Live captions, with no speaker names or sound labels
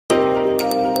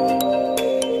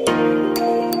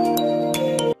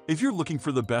If you're looking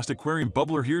for the best aquarium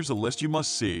bubbler, here's a list you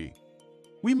must see.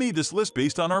 We made this list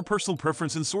based on our personal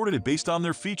preference and sorted it based on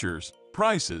their features,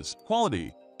 prices,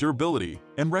 quality, durability,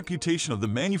 and reputation of the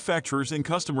manufacturers and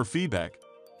customer feedback.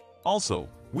 Also,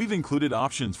 we've included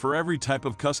options for every type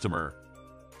of customer.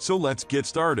 So let's get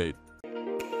started.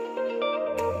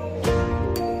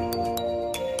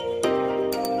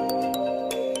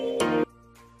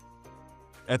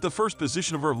 At the first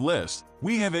position of our list,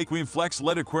 we have Aqueon Flex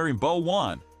LED Aquarium Bubbler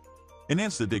 1.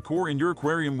 Enhance the decor in your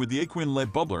aquarium with the Aqueon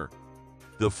LED Bubbler.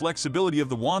 The flexibility of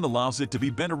the wand allows it to be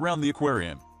bent around the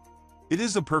aquarium. It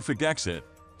is the perfect exit.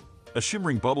 A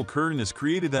shimmering bubble curtain is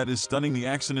created that is stunningly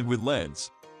accented with LEDs.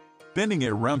 Bending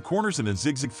it around corners in a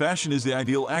zigzag fashion is the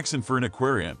ideal accent for an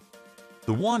aquarium.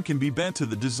 The wand can be bent to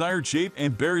the desired shape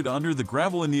and buried under the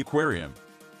gravel in the aquarium.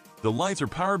 The lights are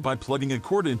powered by plugging a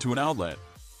cord into an outlet.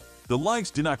 The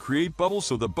lights do not create bubbles,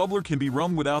 so the bubbler can be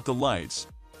run without the lights.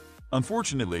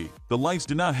 Unfortunately, the lights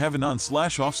do not have an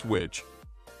on/off switch.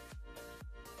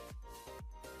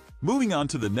 Moving on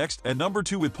to the next, at number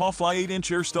 2 with Pawfly 8-inch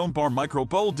Airstone Bar Micro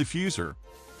Bubble Diffuser.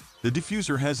 The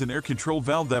diffuser has an air control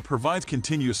valve that provides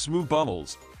continuous smooth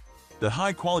bubbles. The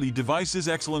high-quality device is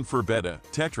excellent for betta,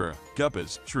 tetra,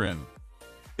 guppies, shrimp.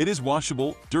 It is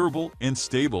washable, durable, and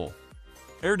stable.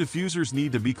 Air diffusers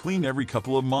need to be cleaned every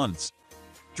couple of months.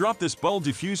 Drop this bubble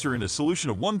diffuser in a solution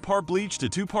of 1 part bleach to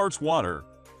 2 parts water.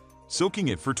 Soaking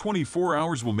it for 24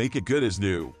 hours will make it good as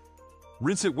new.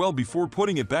 Rinse it well before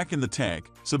putting it back in the tank,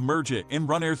 submerge it, and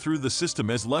run air through the system,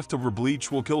 as leftover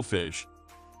bleach will kill fish.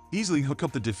 Easily hook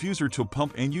up the diffuser to a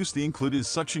pump and use the included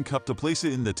suction cup to place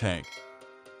it in the tank.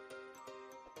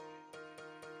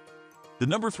 The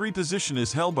number 3 position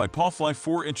is held by Pawfly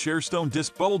 4-inch Airstone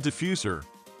Disc Bubble Diffuser.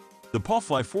 The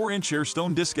Pawfly 4-inch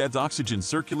Airstone disc adds oxygen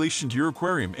circulation to your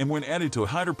aquarium, and when added to a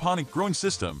hydroponic growing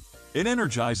system, it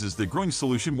energizes the growing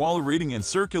solution while aerating and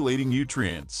circulating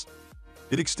nutrients.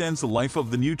 It extends the life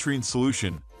of the nutrient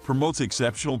solution, promotes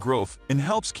exceptional growth, and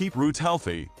helps keep roots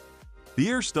healthy. The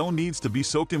Airstone needs to be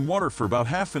soaked in water for about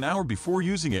half an hour before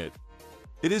using it.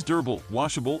 It is durable,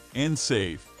 washable, and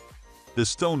safe. The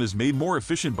stone is made more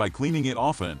efficient by cleaning it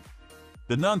often.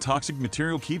 The non-toxic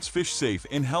material keeps fish safe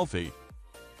and healthy.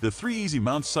 The 3 easy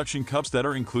mount suction cups that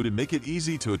are included make it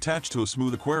easy to attach to a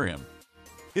smooth aquarium.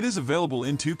 It is available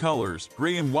in 2 colors,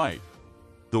 gray and white.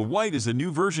 The white is a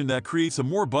new version that creates a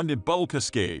more abundant bubble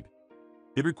cascade.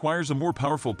 It requires a more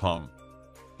powerful pump.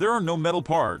 There are no metal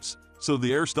parts, so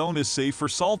the Airstone is safe for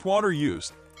saltwater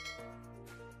use.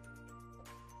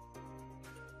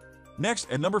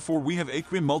 Next, at number 4, we have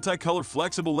Aqueon Multicolor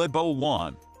Flexible LED Bubble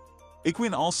Wand.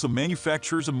 Aqueon also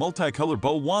manufactures a multicolor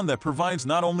bubble wand that provides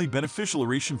not only beneficial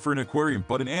aeration for an aquarium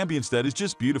but an ambience that is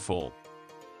just beautiful.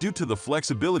 Due to the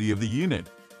flexibility of the unit,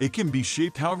 it can be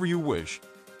shaped however you wish.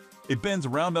 It bends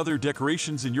around other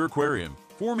decorations in your aquarium,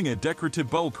 forming a decorative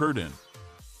bubble curtain.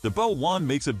 The bubble wand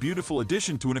makes a beautiful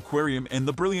addition to an aquarium, and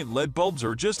the brilliant LED bulbs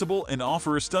are adjustable and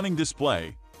offer a stunning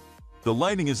display. The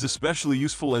lighting is especially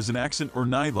useful as an accent or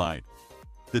nightlight.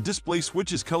 The display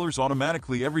switches colors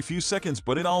automatically every few seconds,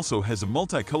 but it also has a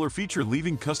multicolor feature,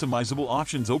 leaving customizable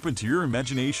options open to your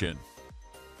imagination.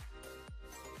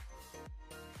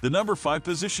 The number 5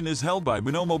 position is held by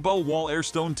WINOMO Bubble Wall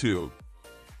Airstone Tube.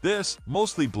 This,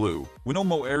 mostly blue,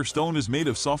 WINOMO Airstone is made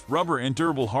of soft rubber and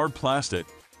durable hard plastic.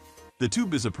 The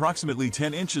tube is approximately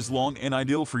 10 inches long and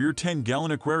ideal for your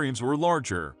 10-gallon aquariums or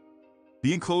larger.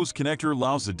 The enclosed connector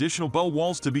allows additional bubble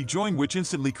walls to be joined, which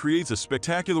instantly creates a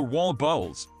spectacular wall of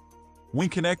bubbles. When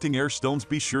connecting Airstones,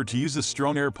 be sure to use a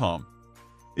strong air pump.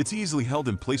 It's easily held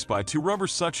in place by 2 rubber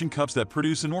suction cups that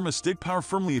produce enormous stick power,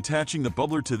 firmly attaching the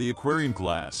bubbler to the aquarium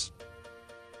glass.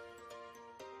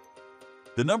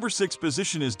 The number 6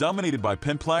 position is dominated by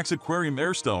Penn Plax Aquarium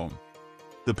Airstone.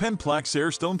 The Penn Plax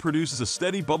Airstone produces a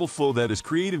steady bubble flow that is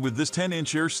created with this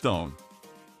 10-inch Airstone.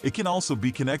 It can also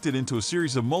be connected into a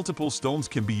series of multiple stones,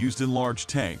 can be used in large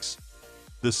tanks.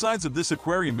 The sides of this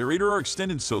aquarium aerator are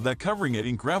extended so that covering it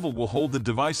in gravel will hold the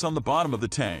device on the bottom of the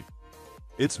tank.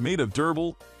 It's made of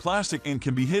durable plastic and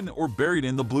can be hidden or buried,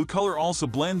 and the blue color also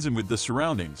blends in with the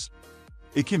surroundings.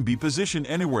 It can be positioned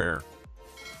anywhere.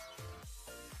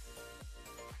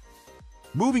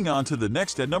 Moving on to the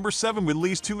next, at number 7 with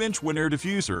Lee's 2-inch Wooden Air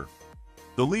Diffuser.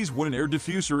 The Lee's Wooden Air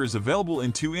Diffuser is available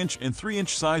in 2-inch and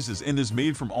 3-inch sizes and is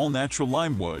made from all-natural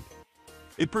lime wood.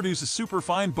 It produces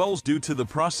superfine bubbles due to the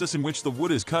process in which the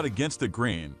wood is cut against the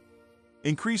grain.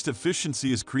 Increased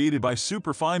efficiency is created by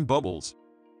superfine bubbles.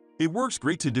 It works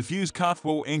great to diffuse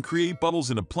cotton and create bubbles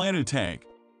in a planted tank.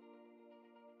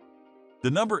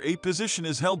 The number 8 position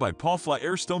is held by Pawfly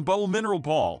Airstone Bubble Mineral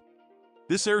Ball.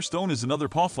 This air stone is another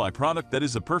Pawfly product that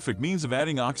is a perfect means of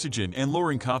adding oxygen and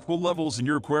lowering aqua levels in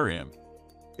your aquarium.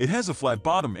 It has a flat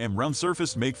bottom and round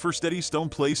surface made for steady stone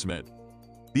placement.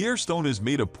 The air stone is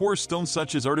made of porous stone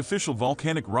such as artificial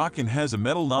volcanic rock and has a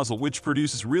metal nozzle which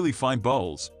produces really fine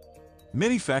bubbles.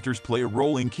 Many factors play a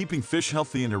role in keeping fish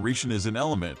healthy, and aeration is an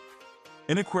element.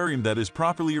 An aquarium that is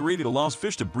properly aerated allows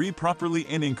fish to breathe properly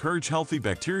and encourage healthy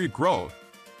bacteria growth.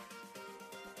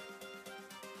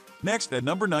 Next, at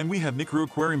number 9, we have NICREW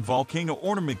Aquarium Volcano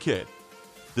Ornament Kit.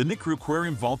 The NICREW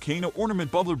Aquarium Volcano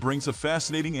Ornament Bubbler brings a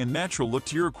fascinating and natural look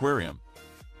to your aquarium.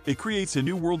 It creates a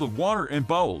new world of water and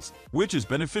bubbles, which is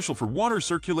beneficial for water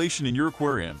circulation in your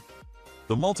aquarium.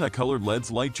 The multicolored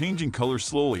LEDs light changing colors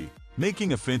slowly,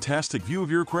 making a fantastic view of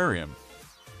your aquarium.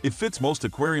 It fits most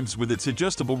aquariums with its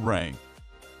adjustable ring.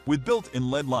 With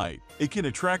built-in LED light, it can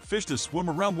attract fish to swim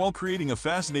around while creating a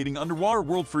fascinating underwater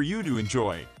world for you to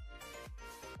enjoy.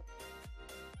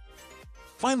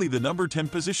 Finally, the number 10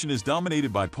 position is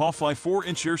dominated by Pawfly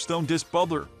 4-inch Air Stone Disc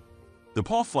Bubbler. The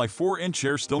Pawfly 4-inch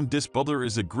Air Stone Disc Bubbler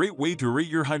is a great way to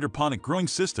aerate your hydroponic growing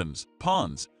systems,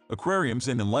 ponds, aquariums,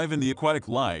 and enliven the aquatic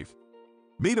life.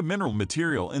 Made of mineral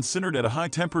material and centered at a high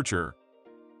temperature.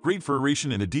 Great for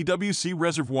aeration in a DWC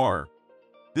reservoir.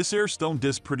 This air stone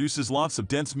disc produces lots of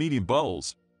dense medium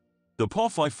bubbles. The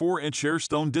Pawfly 4-inch Air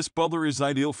Stone Disc Bubbler is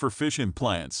ideal for fish and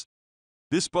plants.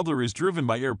 This bubbler is driven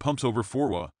by air pumps over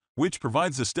 4 which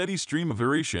provides a steady stream of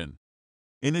aeration.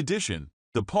 In addition,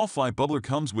 the Pawfly bubbler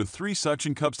comes with 3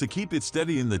 suction cups to keep it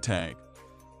steady in the tank.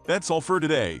 That's all for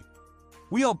today.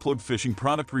 We upload fishing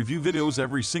product review videos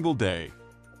every single day.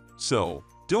 So,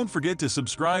 don't forget to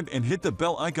subscribe and hit the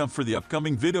bell icon for the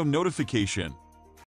upcoming video notification.